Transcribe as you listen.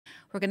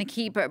We're going to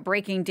keep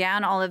breaking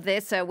down all of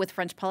this with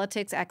French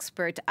politics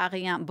expert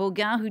Ariane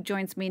Bogain, who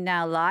joins me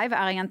now live.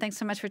 Ariane, thanks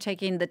so much for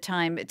taking the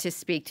time to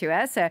speak to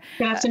us.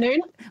 Good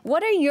afternoon.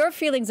 What are your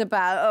feelings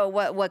about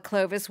what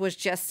Clovis was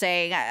just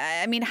saying?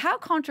 I mean, how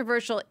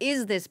controversial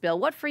is this bill?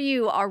 What for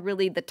you are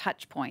really the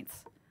touch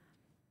points?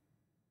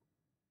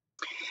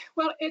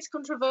 Well, it's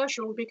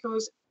controversial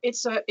because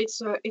it's a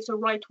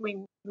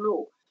right-wing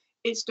law.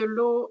 It's the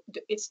law.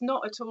 It's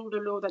not at all the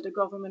law that the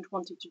government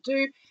wanted to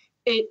do.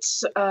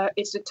 It's a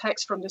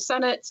text from the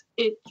Senate.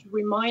 It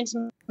reminds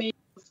me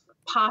of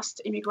past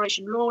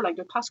immigration law, like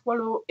the Pasqua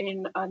law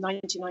in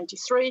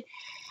 1993.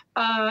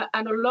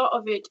 And a lot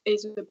of it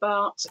is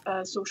about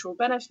social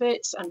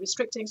benefits and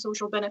restricting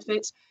social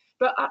benefits.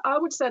 But I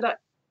would say that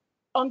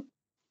on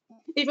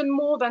even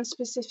more than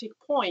specific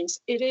points,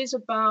 it is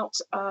about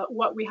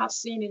what we have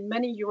seen in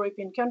many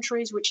European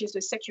countries, which is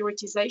the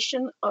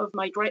securitization of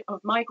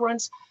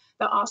migrants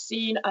that are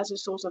seen as a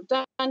source of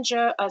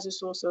danger, as a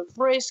source of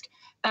risk,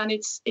 and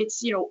it's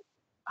a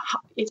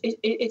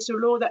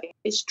law that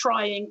is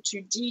trying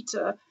to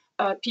deter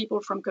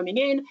people from coming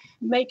in,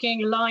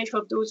 making life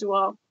of those who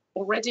are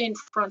already in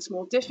France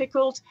more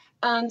difficult,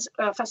 and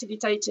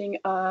facilitating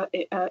their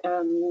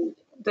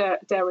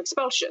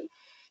expulsion.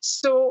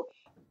 So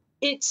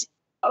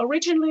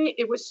originally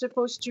it was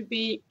supposed to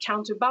be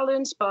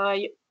counterbalanced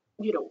by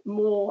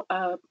more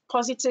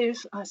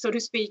positive, so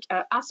to speak,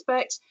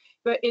 aspects.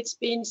 But it's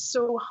been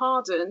so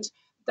hardened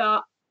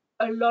that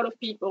a lot of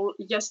people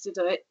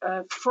yesterday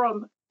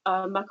from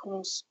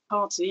Macron's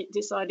party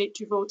decided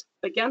to vote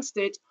against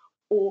it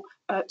or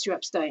to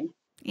abstain.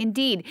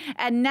 Indeed.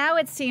 And now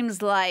it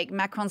seems like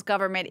Macron's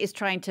government is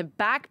trying to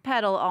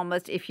backpedal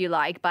almost, if you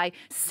like, by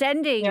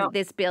sending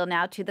this bill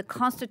now to the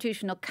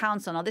Constitutional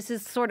Council. Now, this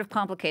is sort of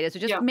complicated, so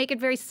just make it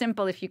very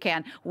simple if you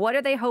can. What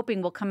are they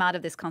hoping will come out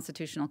of this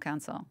Constitutional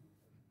Council?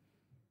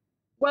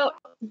 Well,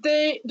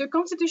 the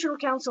Constitutional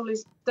Council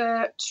is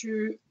there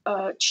to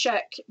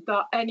check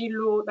that any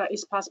law that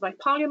is passed by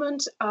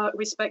Parliament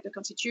respect the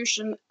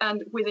Constitution,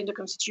 and within the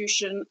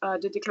Constitution,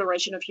 the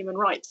Declaration of Human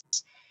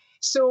Rights.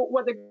 So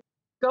what the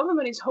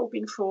government is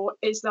hoping for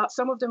is that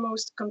some of the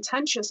most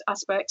contentious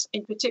aspects,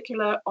 in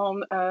particular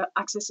on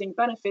accessing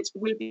benefits,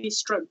 will be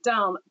struck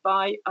down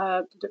by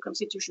the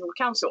Constitutional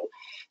Council.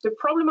 The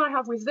problem I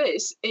have with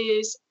this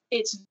is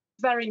it's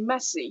very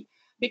messy,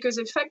 because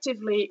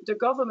effectively the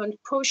government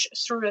pushed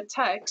through a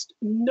text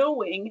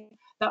knowing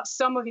that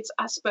some of its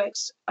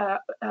aspects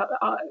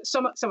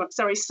some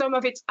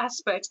of its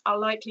aspects are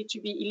likely to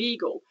be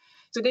illegal.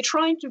 So they're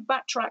trying to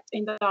backtrack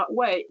in that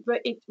way, but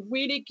it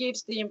really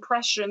gives the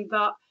impression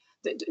that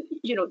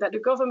that the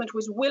government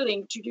was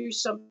willing to do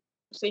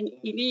something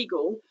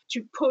illegal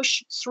to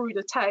push through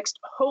the text,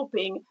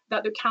 hoping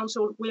that the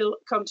council will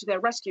come to their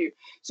rescue.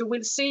 So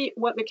we'll see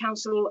what the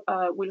council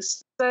will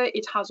say.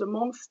 It has a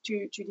month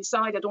to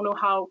decide. I don't know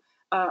how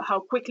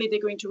quickly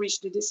they're going to reach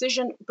the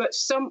decision, but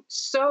some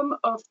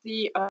of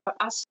the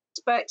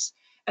aspects,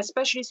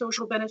 especially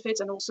social benefits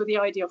and also the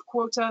idea of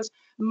quotas,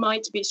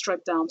 might be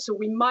struck down. So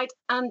we might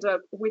end up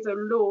with a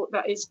law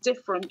that is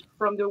different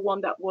from the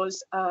one that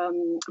was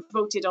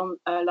voted on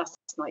last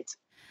night.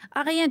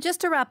 Ariane,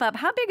 just to wrap up,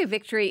 how big a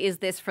victory is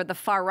this for the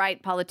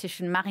far-right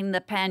politician Marine Le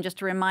Pen? Just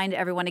to remind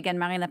everyone again,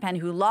 Marine Le Pen,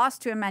 who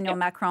lost to Emmanuel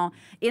Macron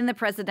in the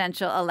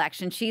presidential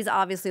election. She's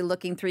obviously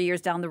looking 3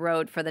 years down the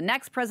road for the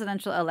next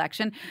presidential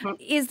election.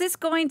 Is this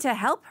going to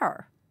help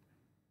her?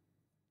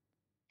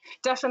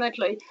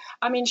 Definitely.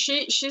 I mean,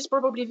 she's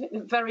probably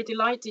very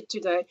delighted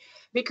today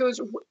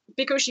because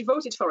she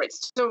voted for it.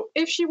 So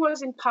if she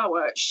was in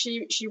power,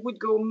 she would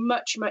go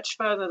much, much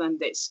further than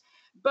this.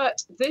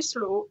 But this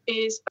law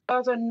is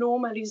other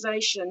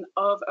normalization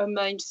of her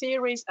main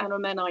theories and her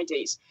main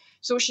ideas.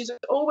 So she's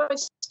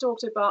always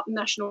talked about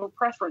national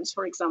preference,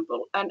 for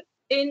example. And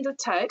in the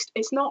text,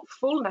 it's not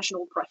full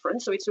national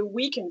preference, so it's a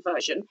weakened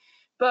version.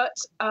 But,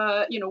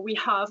 we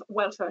have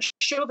welfare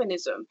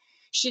chauvinism.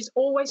 She's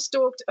always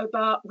talked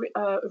about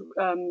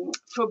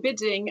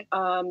forbidding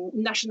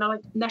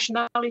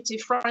nationality,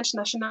 French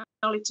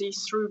nationality,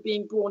 through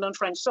being born on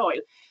French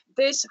soil.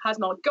 This has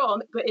not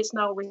gone, but it's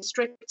now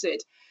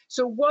restricted.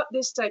 So what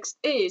this text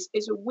is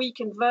a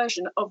weakened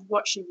version of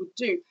what she would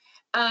do.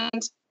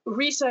 And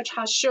research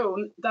has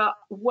shown that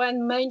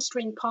when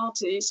mainstream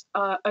parties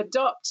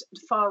adopt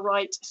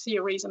far-right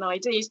theories and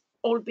ideas,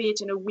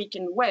 albeit in a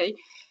weakened way,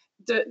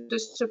 the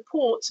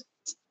support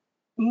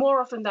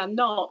more often than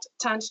not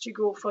tends to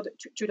go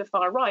to the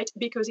far right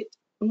because it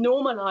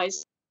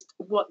normalized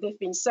what they've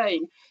been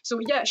saying. So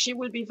yeah, she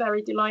will be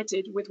very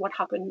delighted with what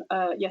happened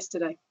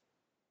yesterday.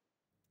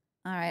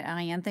 All right,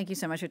 Ariane, thank you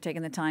so much for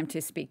taking the time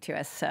to speak to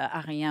us.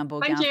 Ariane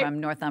Bogain from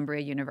Northumbria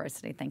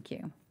University. Thank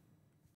you.